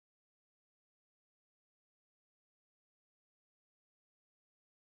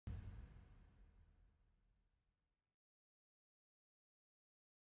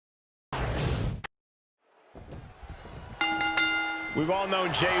We've all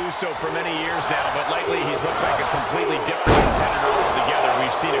known Jey Uso for many years now, but lately he's looked like a completely different competitor altogether.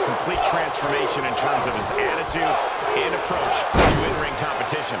 We've seen a complete transformation in terms of his attitude and approach to in-ring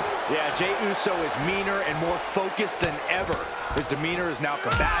competition. Yeah, Jey Uso is meaner and more focused than ever. His demeanor is now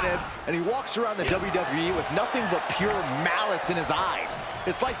combative, and he walks around the WWE with nothing but pure malice in his eyes.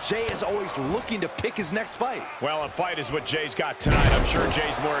 It's like Jey is always looking to pick his next fight. Well, a fight is what Jey's got tonight. I'm sure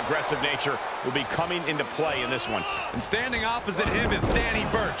Jey's more aggressive nature will be coming into play in this one. And standing opposite him is Danny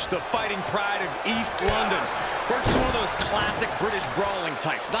Burch, the fighting pride of East London. Burch is one of those classic British brawling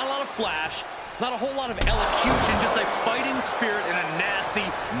types. Not a lot of flash, not a whole lot of elocution, just a fighting spirit and a nasty,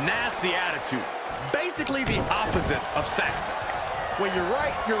 nasty attitude. Basically the opposite of Saxton. When you're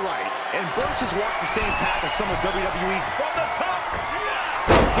right, you're right. And Burch has walked the same path as some of WWE's from the top.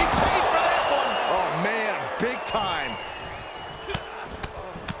 He paid for that one. Oh, man, big time.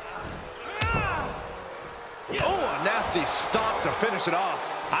 Oh, a nasty stop to finish it off.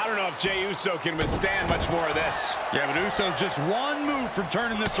 I don't know if Jey Uso can withstand much more of this. Yeah, but Uso's just one move from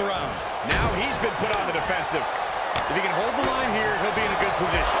turning this around. Now he's been put on the defensive. If he can hold the line here, he'll be in a good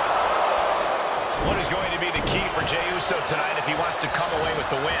position. What is going to be the key for Jey Uso tonight if he wants to come away with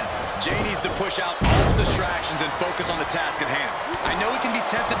the win? Jey needs to push out all distractions and focus on the task at hand. I know he can be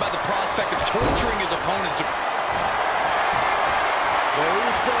tempted by the prospect of torturing his opponent.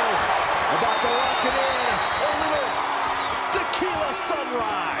 Uso about to lock it in. A little tequila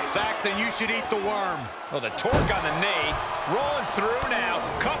sunrise. Saxton, you should eat the worm. Well, the torque on the knee. Rolling through now.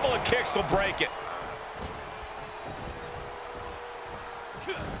 Couple of kicks will break it.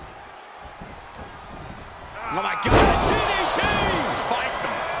 Oh, my God. DDT! Spiked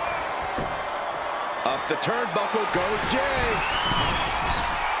him. Up the turnbuckle goes Jey.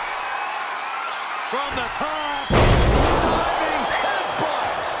 From the top. Diving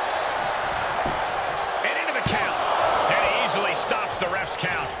headbutt. And into the count. And he easily stops the ref's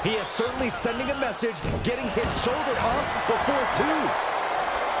count. He is certainly sending a message, getting his shoulder up before two.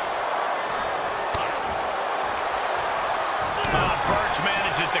 Burch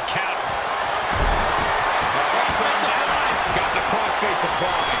manages to count. Got the crossface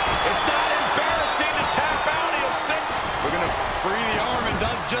applied. It's not embarrassing to tap out. He'll sit. We're going to free the arm and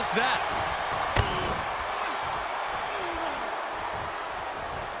does just that.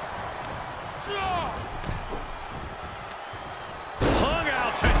 Hung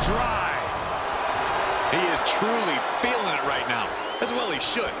out to dry. He is truly feeling it right now. As well he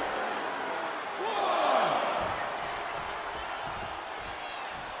should.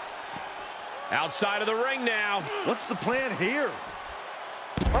 Outside of the ring now. What's the plan here?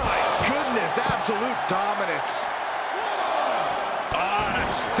 My goodness, absolute dominance. On a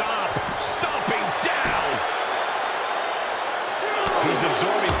stomp. Stomping down. He's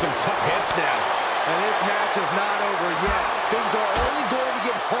absorbing some tough hits now. And this match is not over yet. Things are only going to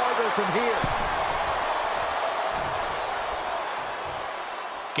get harder from here.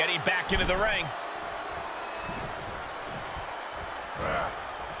 Getting back into the ring.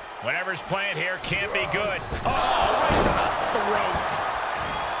 Whatever's playing here can't be good. Oh, right to the throat.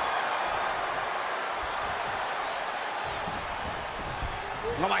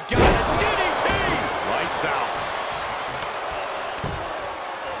 Oh, my God, DDT! Lights out.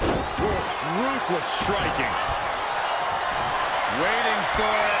 Ruthless striking. Waiting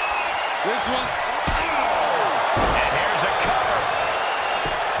for it. This one. Oh! And here's a cover.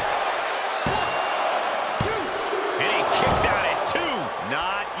 1, 2. And he kicks out at 2.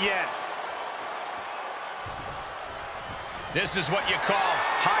 Not yet. This is what you call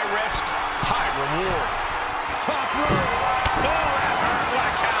high risk, high reward. Top rope. Oh, that hurt. What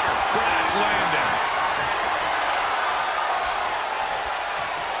a counter. Crash landing.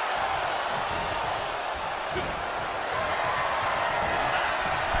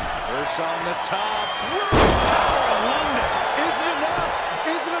 Burch on the top. Tower of London. Is it enough?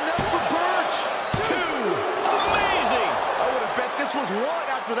 Is it enough for Burch? 2. Amazing. I would have bet this was 1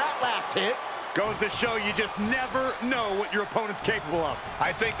 after that last hit. Goes to show you just never know what your opponent's capable of.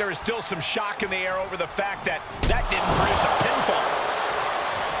 I think there is still some shock in the air over the fact that that didn't produce a pinfall.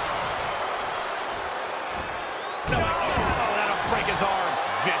 Oh, that'll break his arm.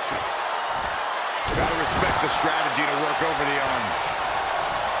 Vicious. Gotta respect the strategy to work over the arm.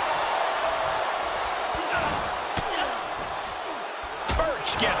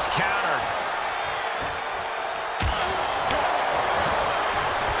 Burch gets countered.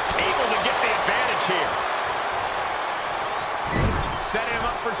 Able to get the advantage here. Setting him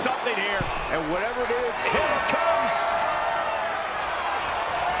up for something here. And whatever it is, here it comes.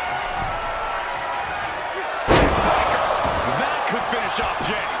 That could finish off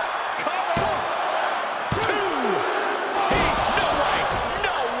Jey. Cover. 2. He, no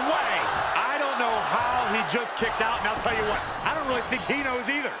just kicked out, and I'll tell you what, I don't really think he knows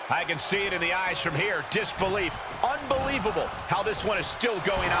either. I can see it in the eyes from here. Disbelief. Unbelievable how this one is still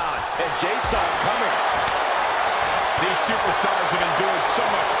going on. And Jay saw it coming. These superstars have endured so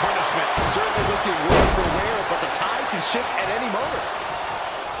much punishment. Certainly looking worse for wear, but the tide can shift at any moment.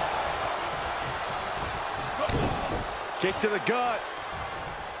 Kick to the gut.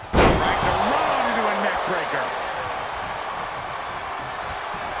 Right to run into a neck breaker.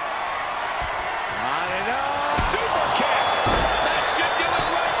 On and on. Super kick. That should do it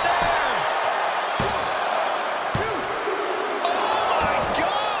right there. 2. Oh, my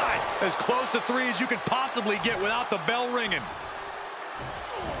God. As close to 3 as you could possibly get without the bell ringing.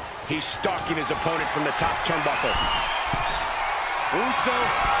 He's stalking his opponent from the top turnbuckle. Uso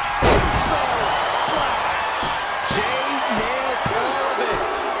splash. Jay nailed all of it.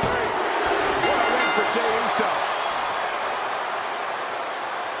 What a win for Jay Uso.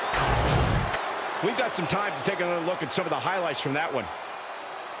 We've got some time to take another look at some of the highlights from that one.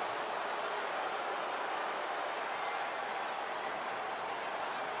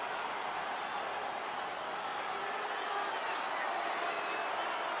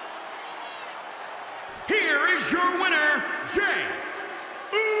 Here is your winner, Jay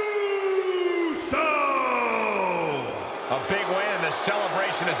Uso! A big win, and the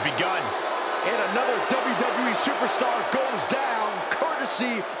celebration has begun. And another WWE superstar goes down,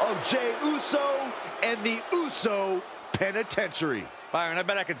 courtesy of Jay Uso and the Uso Penitentiary. Byron, I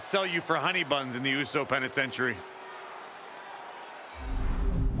bet I could sell you for honey buns in the Uso Penitentiary.